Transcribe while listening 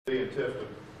of Tifton.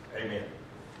 Amen.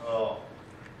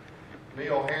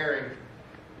 Neill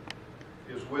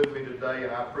is with me today,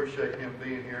 and I appreciate him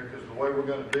being here, because the way we're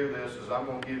going to do this is I'm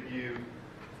going to give you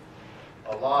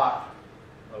a lot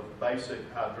of basic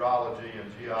hydrology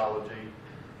and geology,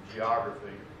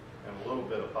 geography, and a little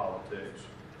bit of politics.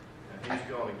 And he's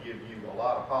going to give you a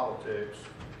lot of politics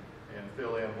and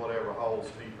fill in whatever holes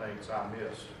he thinks I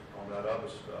missed on that other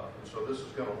stuff. And so this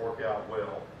is going to work out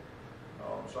well.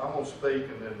 So I'm going to speak,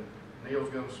 and then Neill's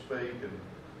going to speak, and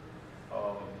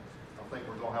I think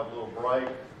we're going to have a little break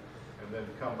and then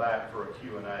come back for a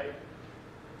Q&A.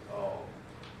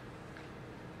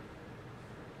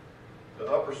 The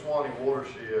Upper Swanee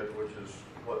Watershed, which is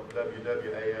what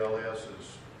WWALS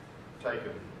is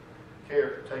taken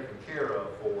care of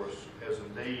for us, has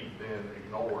indeed been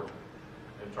ignored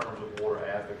in terms of water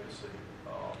advocacy.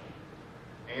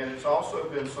 And it's also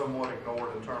been somewhat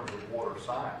ignored in terms of water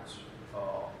science.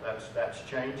 That's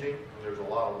changing, and there's a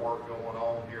lot of work going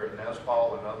on here at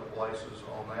NESPAL and other places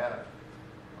on that.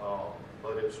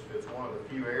 But it's one of the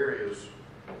few areas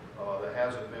that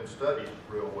hasn't been studied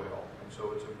real well. And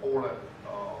so it's important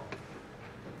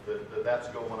that that's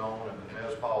going on, and that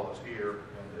NESPAL is here,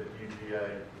 and that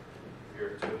UGA here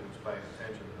at Tifton is paying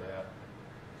attention to that.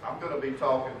 I'm going to be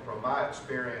talking from my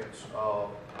experience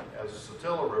as a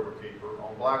Satilla Riverkeeper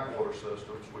on Blackwater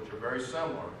systems, which are very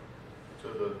similar to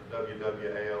the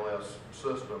WWALS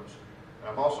systems. And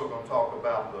I'm also going to talk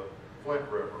about the Flint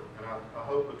River. And I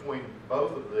hope between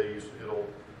both of these, it'll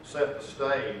set the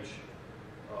stage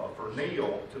for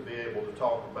Neill to be able to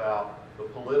talk about the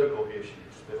political issues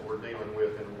that we're dealing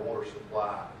with in water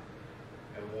supply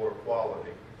and water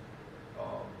quality.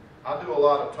 I do a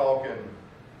lot of talking,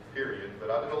 period, but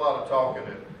I do a lot of talking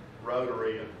at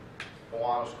Rotary and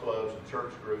Kiwanis clubs and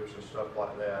church groups and stuff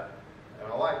like that.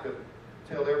 And I like to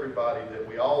tell everybody that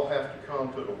we all have to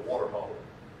come to the water hole.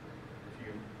 If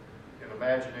you can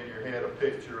imagine in your head a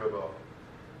picture of an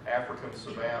African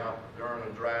savanna during a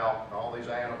drought, and all these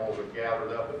animals are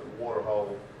gathered up at the water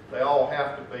hole, they all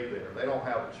have to be there. They don't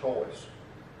have a choice.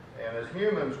 And as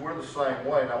humans, we're the same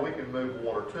way. Now, we can move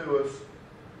water to us.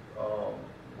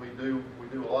 We do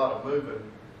a lot of moving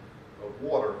of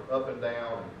water up and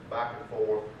down and back and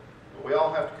forth. But we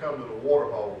all have to come to the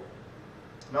water hole,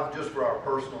 not just for our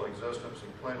personal existence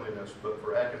and cleanliness, but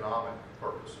for economic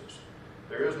purposes.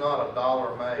 There is not a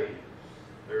dollar made.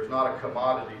 There's not a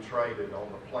commodity traded on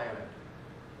the planet.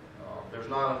 There's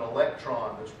not an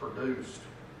electron that's produced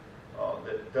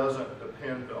that doesn't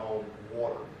depend on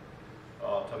water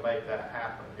to make that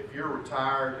happen. If you're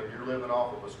retired and you're living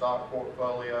off of a stock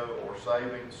portfolio or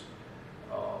savings,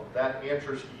 that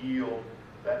interest yield,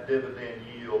 that dividend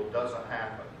yield doesn't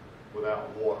happen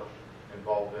without water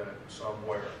involved in it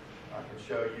somewhere. I can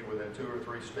show you within 2 or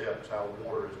 3 steps how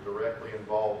water is directly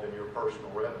involved in your personal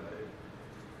revenue.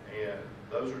 And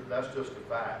that's just a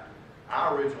fact.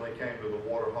 I originally came to the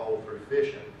water hole through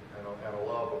fishing and a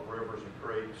love of rivers and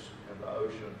creeks and the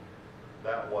ocean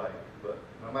that way. But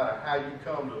no matter how you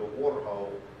come to the water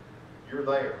hole, you're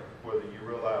there, whether you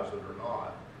realize it or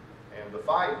not. And the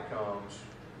fight comes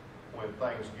when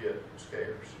things get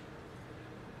scarce.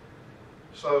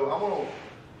 So I'm going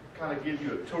to kind of give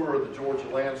you a tour of the Georgia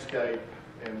landscape,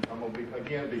 and I'm going to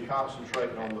again be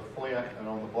concentrating on the Flint and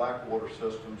on the Blackwater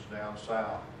systems down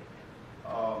south.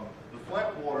 The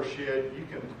Flint watershed, you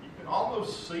can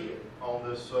almost see it on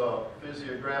this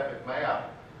physiographic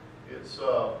map. It's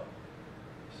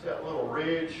that little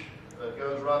ridge that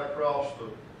goes right across the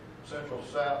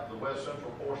the west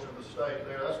central portion of the state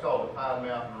there. That's called the Pine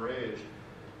Mountain Ridge.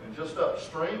 And just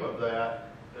upstream of that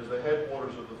is the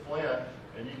headwaters of the Flint,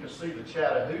 and you can see the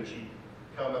Chattahoochee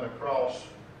coming across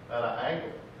at an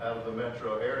angle out of the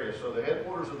metro area. So the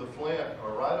headwaters of the Flint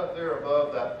are right up there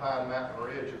above that Pine Mountain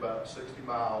Ridge, about 60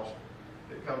 miles.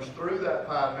 It comes through that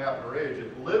Pine Mountain Ridge.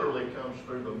 It literally comes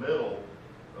through the middle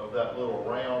of that little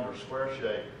round or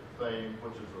square-shaped thing,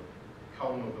 which is a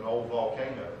cone of an old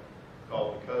volcano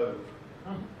called the Cove.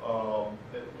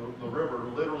 The river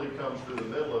literally comes through the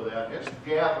middle of that, and it's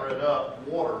gathering up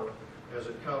water as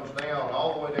it comes down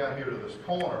all the way down here to this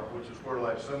corner, which is where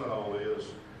Lake Seminole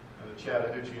is, and the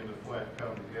Chattahoochee and the Flint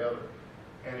come together.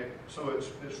 And so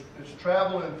it's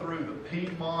traveling through the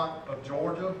Piedmont of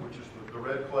Georgia, which is the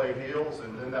Red Clay Hills,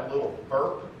 and then that little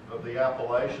burp of the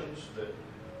Appalachians that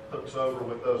hooks over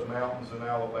with those mountains in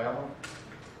Alabama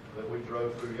that we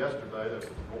drove through yesterday. That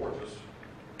was gorgeous.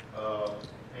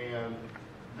 And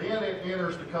then it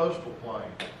enters the coastal plain.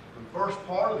 The first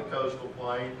part of the coastal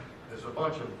plain is a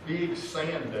bunch of big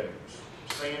sand dunes,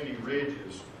 sandy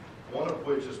ridges, one of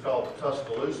which is called the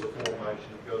Tuscaloosa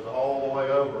Formation. It goes all the way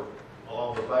over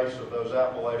along the base of those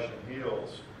Appalachian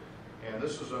hills. And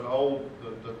this is an old,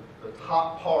 the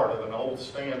top part of an old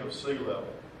stand of sea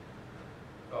level,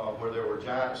 where there were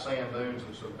giant sand dunes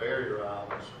and some barrier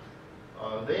islands.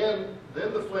 Then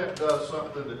the Flint does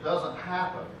something that doesn't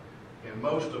happen in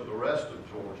most of the rest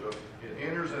of Georgia. It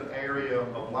enters an area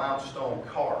of limestone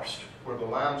karst, where the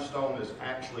limestone is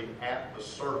actually at the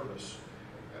surface.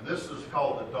 And this is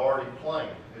called the Daugherty Plain.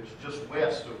 It's just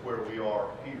west of where we are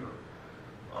here.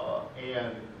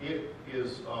 And it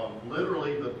is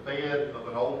literally the bed of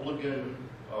an old lagoon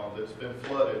that's been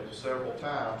flooded several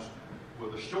times,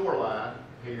 with a shoreline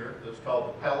here that's called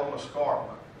the Pelham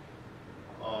Escarpment.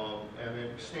 And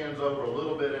it extends over a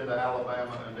little bit into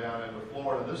Alabama and down into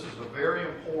Florida. This is a very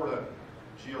important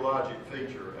geologic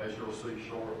feature, as you'll see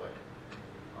shortly.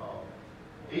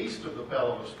 East of the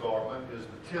Pelham Escarpment is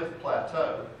the Tifton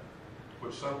Plateau,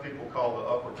 which some people call the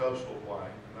Upper Coastal Plain.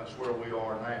 And that's where we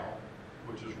are now,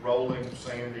 which is rolling,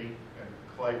 sandy, and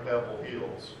clay pebble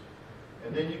hills.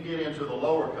 And then you get into the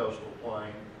Lower Coastal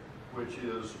Plain, which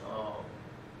is,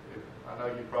 I know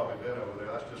you've probably been over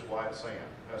there, that's just white sand.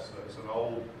 It's an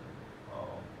old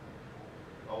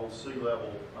sea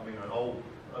level, an old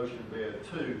ocean bed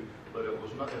too, but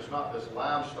it's not this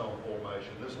limestone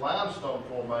formation. This limestone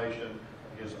formation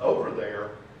is over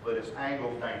there, but it's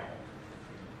angled down.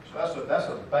 So that's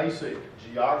a basic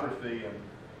geography and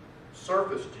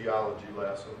surface geology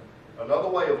lesson. Another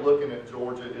way of looking at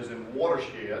Georgia is in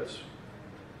watersheds.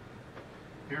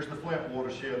 Here's the Flint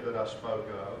watershed that I spoke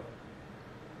of.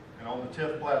 And on the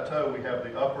Tifton Plateau, we have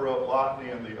the Upper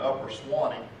Lockney and the Upper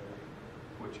Swanee,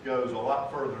 which goes a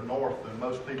lot further north than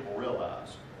most people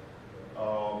realize.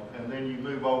 And then you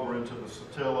move over into the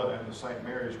Satilla and the St.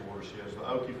 Mary's watersheds. The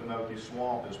Okefenokee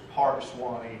Swamp is part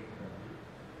Swanee,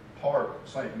 part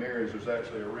St. Mary's. There's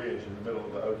actually a ridge in the middle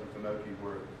of the Okefenokee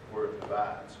where it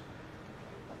divides.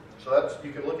 So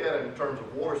you can look at it in terms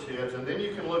of watersheds, and then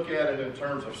you can look at it in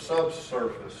terms of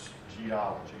subsurface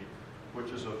geology,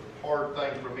 which is a hard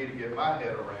thing for me to get my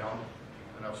head around,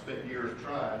 and I've spent years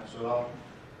trying, so I'll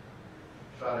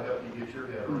try to help you get your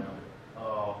head around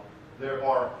it. There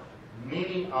are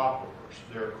many aquifers.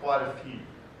 There are quite a few.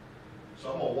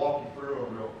 So I'm going to walk you through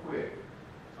them real quick.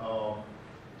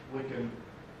 We can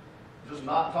just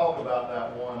not talk about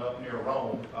that one up near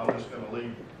Rome. I'm just going to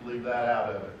leave that out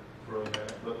of it for a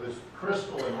minute. But this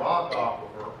crystal and rock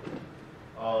aquifer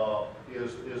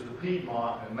is the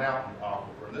Piedmont and mountain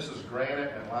aquifer. And this is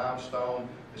granite and limestone.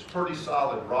 It's pretty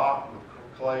solid rock with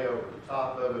clay over the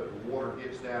top of it. The water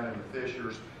gets down in the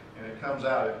fissures, and it comes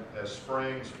out as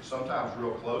springs, sometimes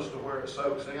real close to where it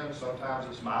soaks in, sometimes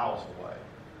it's miles away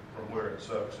from where it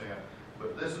soaks in.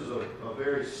 But this is a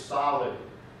very solid,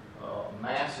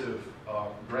 massive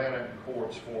granite and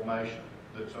quartz formation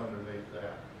that's underneath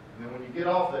that. And then when you get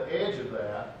off the edge of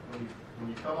that, when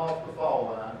you come off the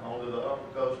fall line onto the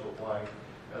upper coastal plain,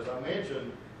 as I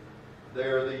mentioned,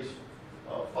 there are these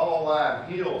fall line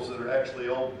hills that are actually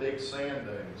old big sand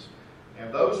dunes.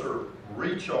 And those are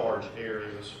recharge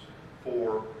areas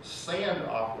for sand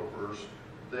aquifers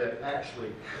that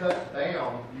actually cut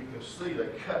down. You can see they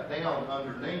cut down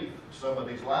underneath some of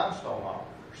these limestone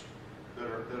aquifers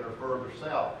that are further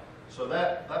south. So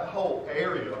that whole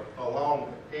area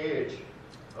along the edge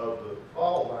of the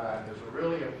fall line is a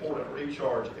really important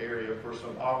recharge area for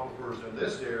some aquifers in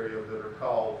this area that are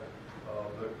called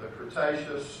the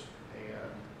Cretaceous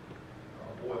and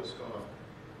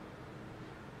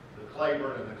the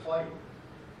Claiborne and the Clayton.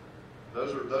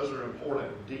 Those are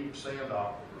important deep sand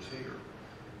aquifers here.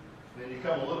 Then you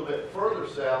come a little bit further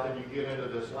south and you get into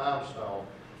this limestone,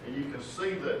 and you can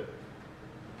see that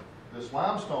this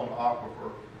limestone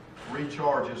aquifer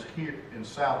recharges here in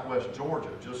southwest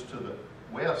Georgia, just to the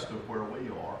west of where we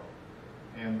are.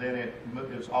 And then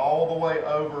it's all the way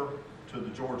over to the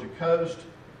Georgia coast,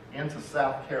 into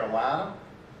South Carolina,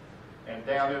 and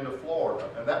down into Florida.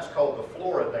 And that's called the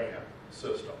Floridan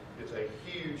system. It's a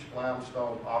huge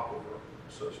limestone aquifer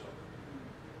system.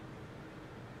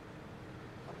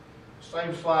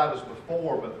 Same slide as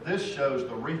before, but this shows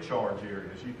the recharge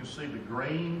areas. You can see the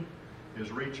green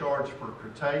is recharge for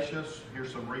Cretaceous.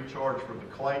 Here's some recharge for the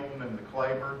Clayton and the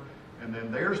Claiborne. And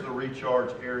then there's the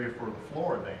recharge area for the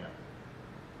Floridan,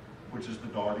 which is the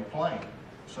Daugherty Plain.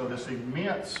 So this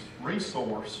immense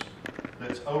resource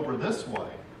that's over this way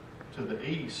to the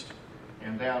east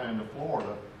and down into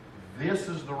Florida, this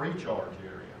is the recharge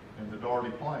area in the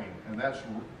Daugherty Plain. And that's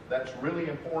really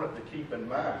important to keep in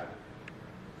mind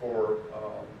for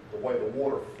the way the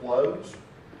water flows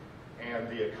and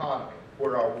the economy,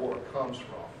 where our water comes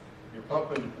from. You're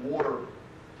pumping water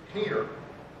here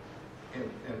in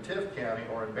Tift County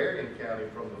or in Berrien County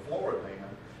from the Floridan,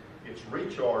 it's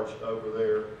recharged over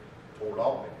there toward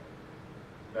Albany.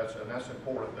 That's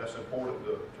important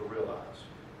to realize.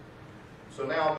 So now